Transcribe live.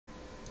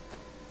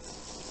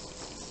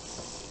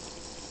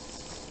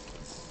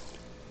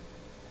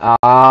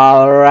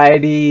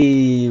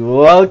Alrighty,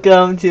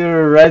 welcome to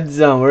Red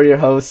Zone. We're your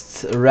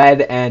hosts,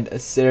 Red and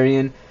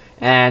Assyrian,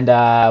 and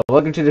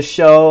welcome to the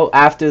show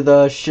after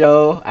the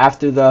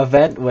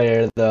event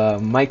where the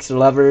mics are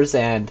lovers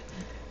and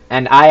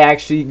I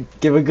actually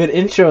give a good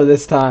intro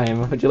this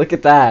time. Would you look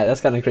at that?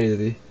 That's kind of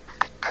crazy.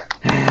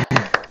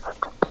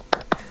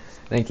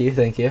 Thank you.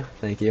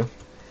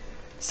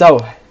 So,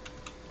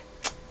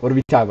 what did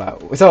we talk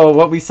about? So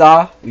what we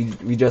saw,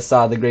 we just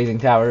saw the grazing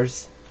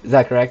towers. Is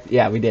that correct?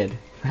 Yeah, we did.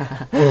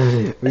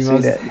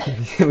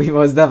 we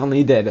most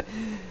definitely did.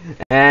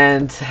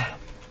 And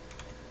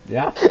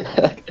yeah,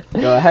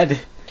 go ahead.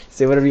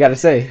 Say whatever you got to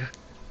say.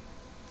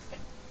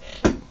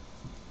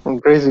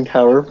 Grazing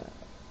Tower,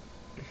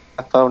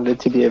 I found it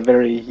to be a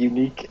very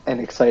unique and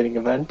exciting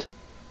event.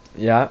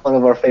 Yeah. One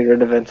of our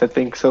favorite events, I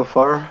think, so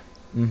far.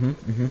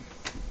 Mm-hmm.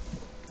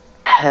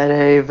 Had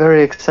a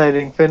very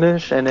exciting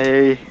finish and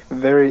a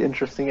very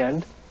interesting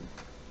end.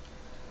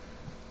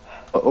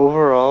 But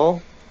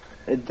overall,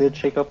 it did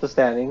shake up the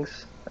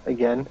standings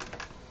again.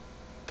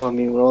 I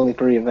mean, we're only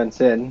 3 events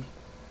in,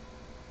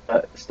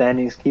 but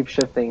standings keep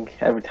shifting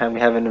every time we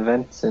have an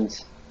event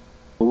since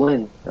a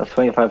win of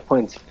 25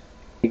 points.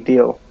 Big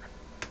deal.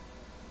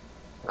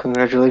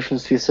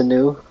 Congratulations to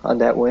Sanu on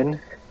that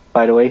win.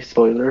 By the way,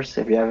 spoilers,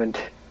 if you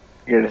haven't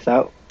figured this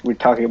out, we're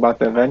talking about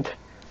the event.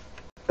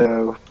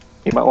 So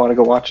you might want to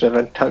go watch the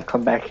event,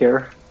 come back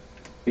here.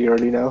 You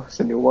already know,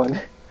 Sanu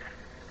won.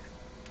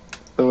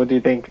 So what do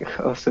you think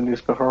of Sanu's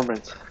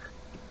performance?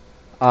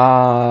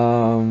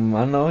 I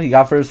don't know. He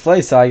got first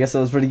place, so I guess it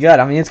was pretty good.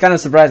 I mean, it's kind of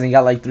surprising. He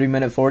got like 3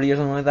 minute 40 or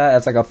something like that.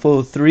 That's like a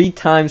full 3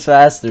 times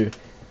faster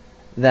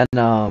than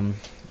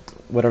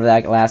whatever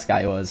that last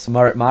guy was,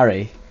 Mare.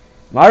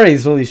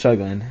 Mare's really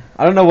struggling.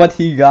 I don't know what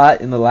he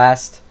got in the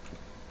last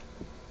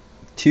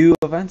 2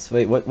 events.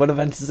 Wait, what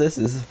event is this?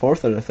 Is this the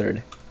 4th or the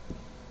 3rd?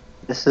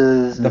 This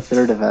is the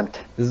 3rd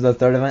event. This is the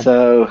 3rd event?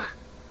 So,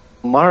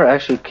 Mara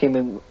actually came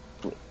in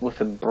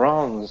with a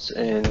bronze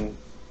in...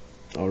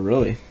 Oh,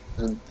 really?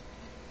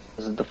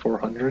 Was it the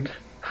 400?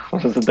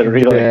 Was it the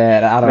relay?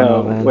 Yeah, I don't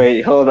know, man.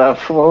 Wait, hold up.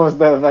 What was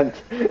the event?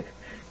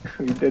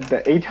 We did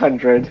the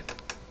 800.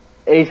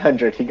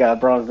 800, he got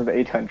bronze in the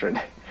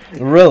 800.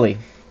 Really?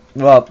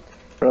 Well...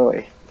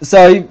 Really?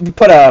 So he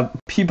put up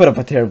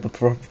a terrible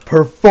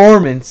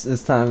performance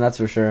this time, that's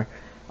for sure.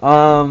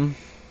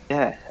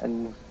 Yeah,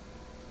 and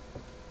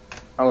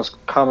I was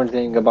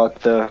commenting about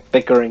the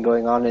bickering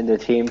going on in the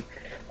team.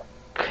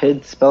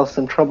 Could spell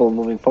some trouble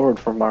moving forward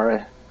for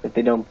Mara if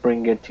they don't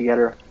bring it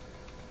together.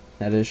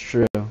 That is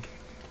true. So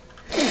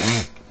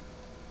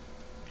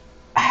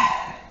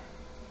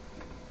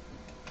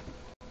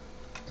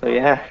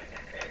yeah.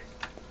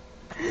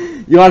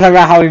 You want to talk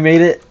about how we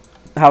made it?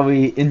 How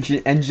we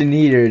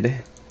engineered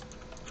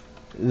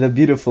the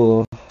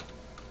beautiful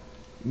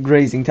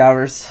grazing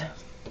towers?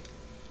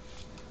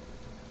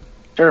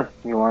 Sure,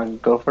 you want to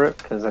go for it?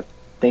 Because I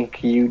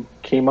think you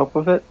came up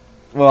with it.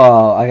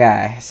 Well,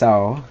 okay,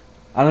 so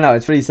I don't know.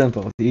 It's pretty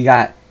simple. We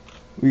got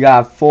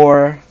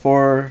four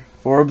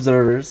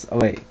observers. Oh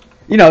wait,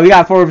 we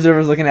got 4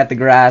 observers looking at the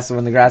grass.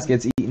 When the grass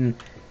gets eaten,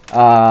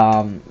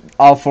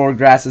 all 4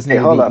 grasses need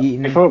to be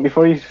eaten.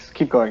 Before you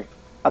keep going,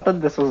 I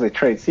thought this was a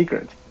trade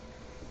secret.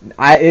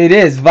 It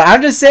is, but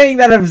I'm just saying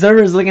that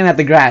observers looking at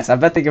the grass. I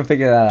bet they can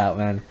figure that out,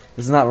 man.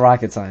 This is not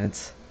rocket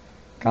science.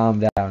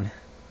 Calm down.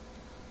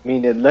 I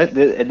mean, it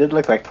did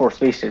look like 4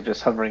 spaceships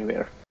just hovering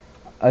there.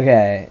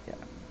 Okay,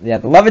 yeah,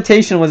 the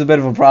levitation was a bit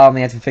of a problem.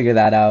 They had to figure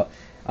that out.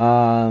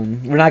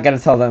 We're not gonna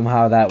tell them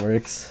how that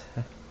works.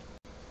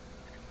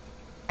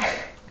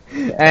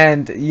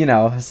 And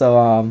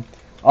so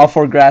all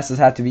 4 grasses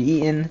have to be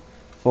eaten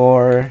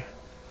for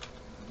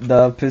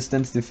the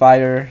pistons to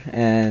fire,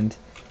 and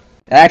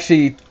it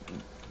actually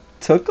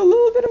took a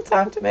little bit of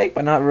time to make,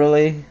 but not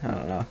really. I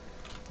don't know.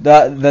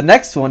 The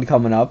next one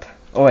coming up.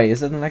 Oh wait,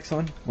 is it the next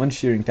one? When's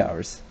shearing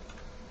towers?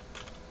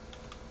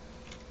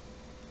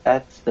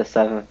 That's the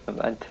 7th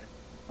event.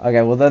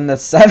 Okay, well then the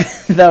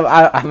 7th.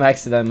 I'm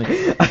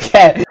accidentally.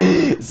 Okay,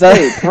 so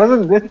wait,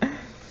 wasn't this?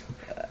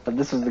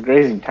 This was the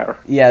grazing tower.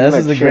 Yeah, this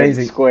is the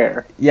grazing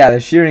square. Yeah, the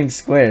shearing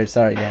square.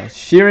 Sorry, guys.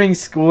 Shearing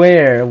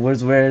square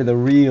was where the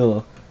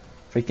real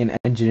freaking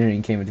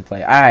engineering came into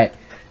play. All right.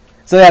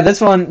 So yeah,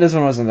 this one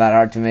wasn't that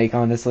hard to make,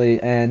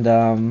 honestly, and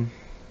it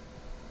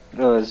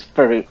was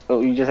very.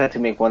 You just had to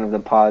make one of the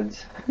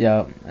pods.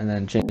 Yeah, and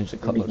then change the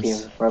colors. It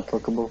became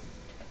replicable.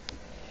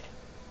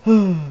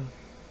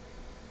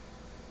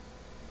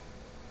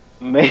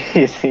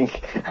 Amazing.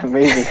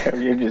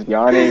 You're just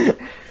yawning.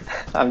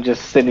 I'm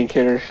just sitting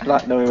here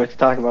not knowing what to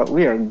talk about.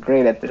 We are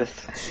great at this.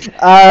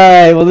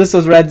 Alright, well this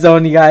was Red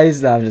Zone, you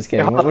guys. No, I'm just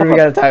kidding. What do we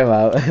gotta talk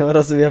about? What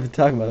else do we have to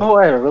talk about? Oh,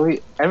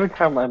 every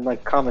time I'm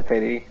like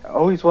commentating, I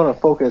always want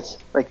to focus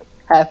like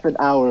half an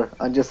hour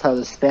on just how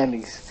the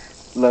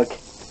standings look.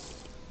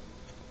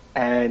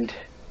 And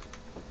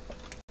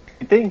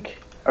you think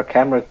our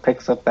camera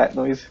picks up that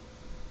noise?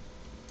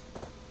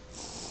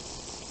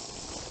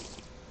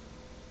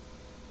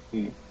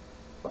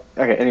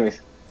 Okay,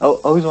 anyways. I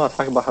always want to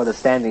talk about how the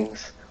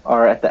standings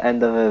are at the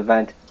end of the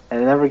event.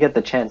 and I never get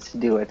the chance to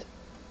do it.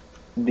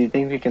 Do you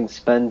think we can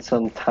spend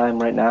some time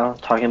right now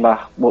talking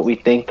about what we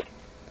think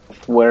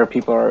of where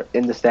people are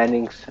in the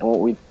standings and what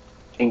we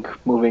think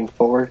moving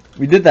forward?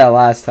 We did that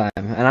last time,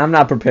 and I'm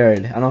not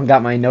prepared. I don't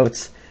got my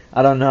notes.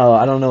 I don't know.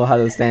 I don't know how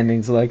the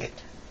standings look.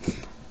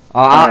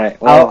 Alright,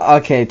 well,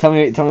 okay. Tell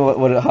me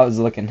what how it's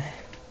looking.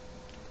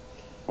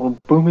 well,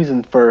 Boomy's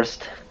in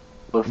first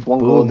with 1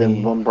 gold and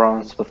Boomy. 1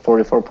 bronze with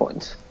 44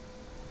 points.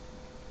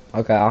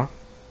 Okay. And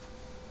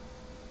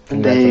they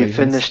Congratulations.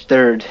 finished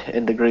third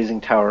in the Grazing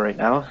Tower right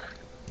now.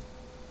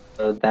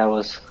 So that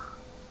was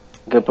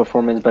a good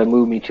performance by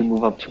Boomy to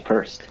move up to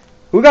first.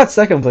 Who got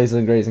second place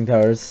in Grazing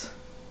Towers?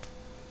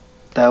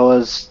 That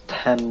was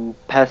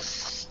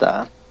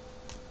Tempesta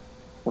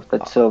with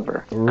that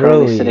silver, currently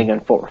Really? sitting in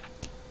fourth.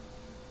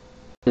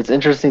 It's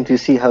interesting to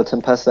see how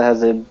Tempesta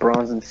has a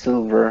bronze and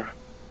silver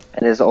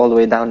and is all the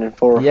way down in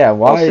fourth. Yeah.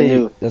 Why? Also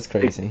new, That's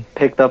crazy.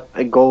 picked up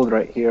a gold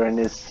right here and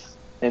is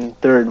in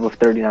third with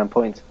 39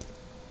 points.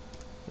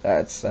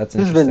 That's He's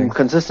interesting. been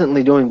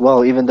consistently doing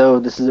well, even though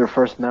this is their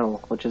first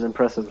medal, which is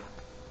impressive.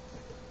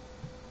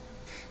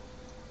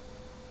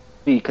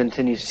 He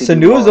continues to do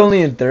Sanu was well.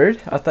 only in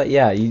third. I thought.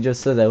 Yeah, you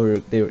just said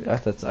that they were.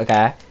 That's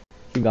okay.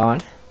 Keep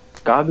going.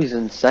 Gabi's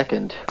in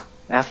second.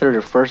 After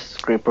their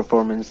first great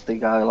performance, they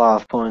got a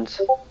lot of points.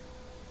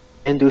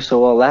 Didn't do so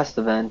well last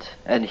event,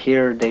 and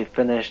here they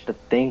finished, I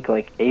think,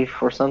 like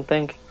 8th or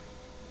something.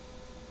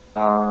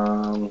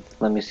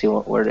 Let me see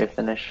where they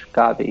finished.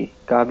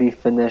 Gabi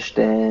finished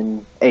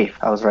in 8th.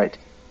 I was right.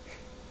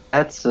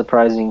 That's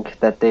surprising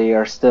that they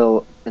are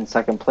still in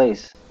second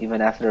place,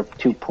 even after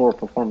 2 poor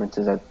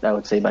performances. I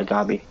would say by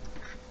Gabi.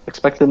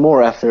 Expected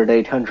more after the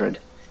 800.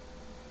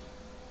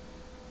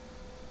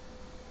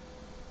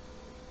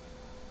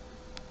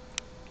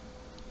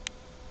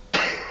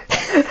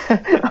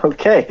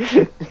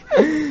 Okay.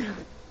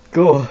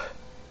 Cool.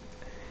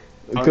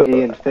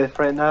 Gabi in 5th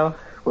right now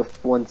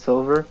with 1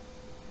 silver.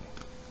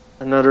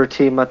 Another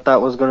team I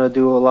thought was gonna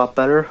do a lot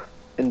better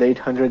in the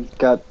 800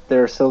 got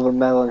their silver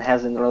medal and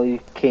hasn't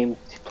really came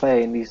to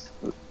play in these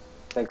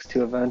next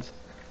 2 events.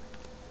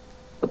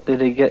 What did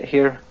they get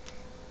here?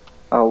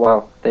 Oh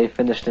wow, they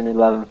finished in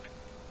 11th.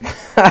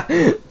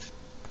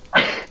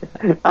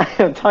 I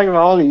am talking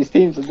about all these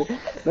teams.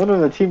 None of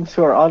the teams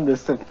who are on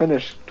this have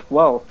finished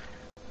well.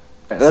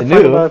 Let's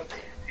talk about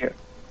here.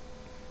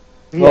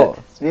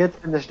 Sviet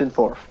finished in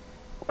 4th.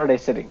 Where are they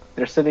sitting?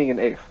 They're sitting in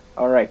 8th.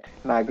 Alright,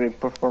 not a great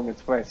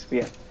performance by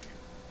Sviet.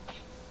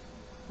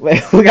 Wait,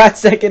 who got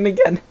second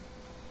again?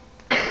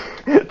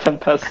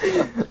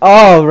 Tempesta.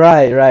 Oh,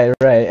 right.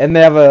 And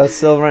they have a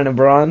silver and a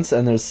bronze,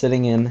 and they're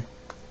sitting in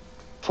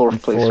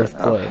 4th place fourth right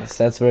now. place.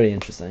 That's very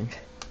interesting.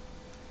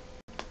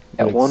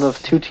 Yeah, one of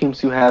 2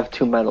 teams who have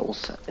 2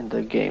 medals in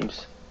the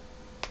games.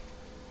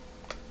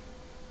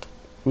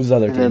 Who's the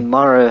other And then team?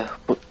 Mara,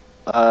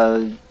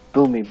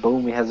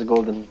 Boomy has a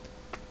gold and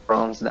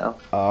bronze now,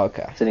 Oh,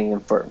 okay. sitting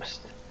in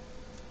first.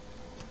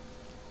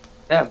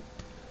 Yeah.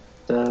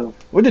 So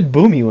What did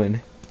Boomy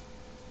win?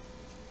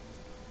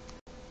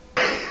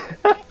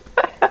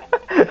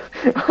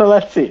 well,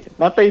 let's see.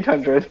 Not the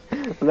 800.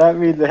 That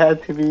means it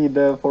had to be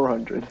the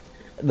 400.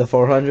 The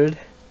 400?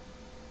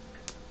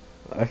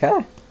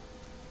 Okay.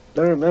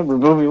 I remember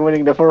Boomy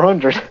winning the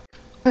 400.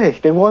 Hey,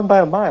 they won by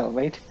a mile,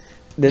 mate.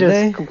 Did Just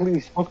they? completely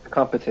smoked the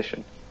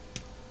competition.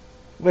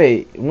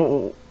 Wait,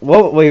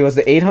 wait, was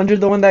the 800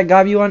 the one that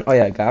Gabi won? Oh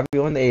yeah,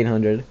 Gabi won the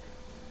 800.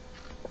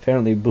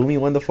 Apparently Boomy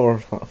won the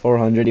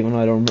 400, even though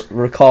I don't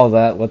recall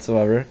that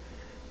whatsoever.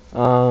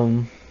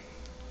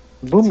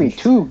 Boomy,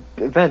 2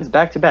 events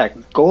back to back.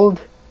 Gold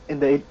in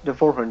the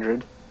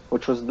 400,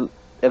 which was the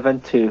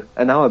event 2,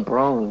 and now a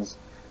bronze.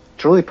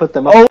 Truly put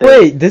them up Oh there.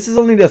 wait, this is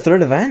only the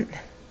 3rd event?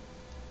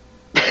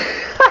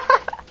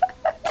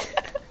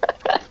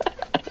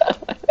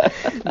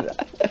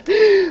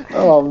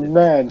 Oh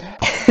man.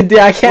 Dude,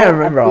 I can't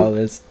remember all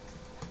this.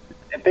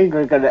 I think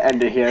we're gonna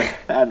end it here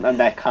on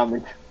that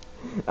comment.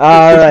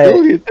 Alright.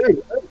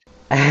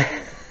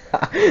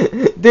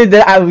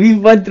 Dude, we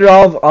went through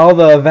all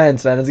the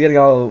events, man. It's getting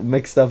all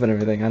mixed up and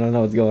everything. I don't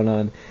know what's going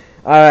on.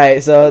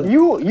 Alright, so...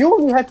 You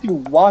only had to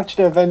watch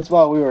the events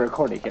while we were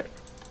recording here.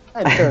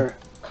 And her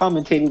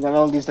commentating on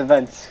all these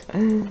events.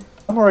 I'm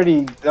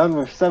already done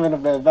with 7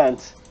 of the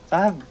events. So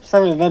I have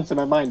 7 events in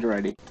my mind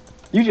already.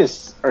 You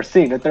just are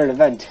seeing the 3rd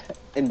event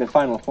in the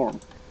final form.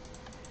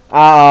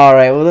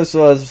 Alright, well this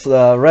was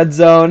Red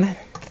Zone.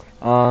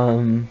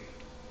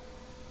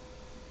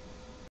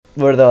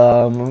 We're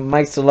the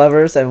Mike's the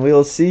Lovers, and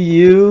we'll see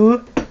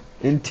you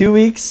in 2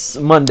 weeks,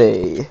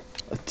 Monday,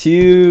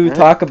 to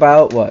talk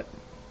about what?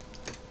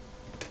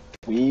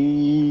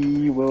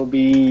 We will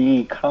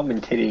be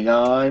commentating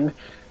on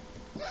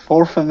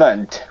 4th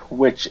event,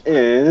 which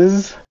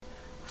is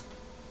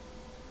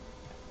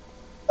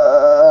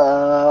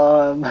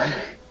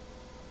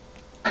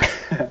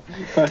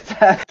what's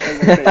that?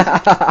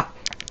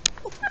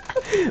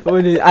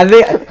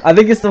 I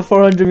think it's the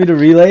 400-meter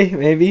relay,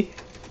 maybe.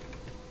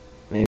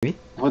 Maybe.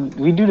 Would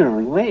we do the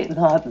relay?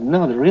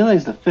 No, the relay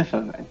is the 5th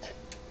event.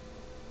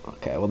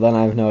 Okay, well then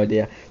I have no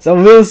idea. So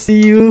we'll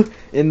see you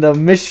in the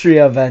mystery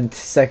event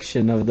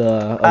section of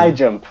the. High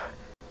jump.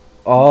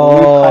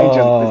 Blue high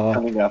jump is Oh.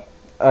 coming up.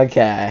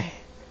 Okay.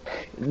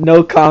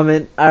 No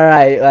comment. All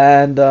right,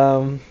 and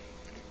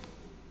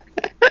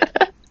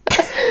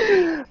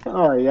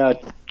Oh yeah,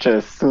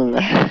 just soon.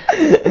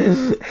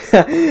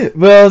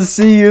 we'll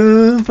see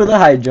you for the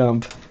high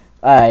jump.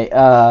 All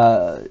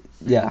right.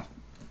 Yeah.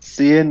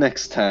 See you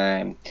next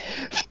time.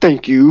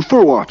 Thank you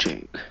for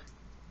watching.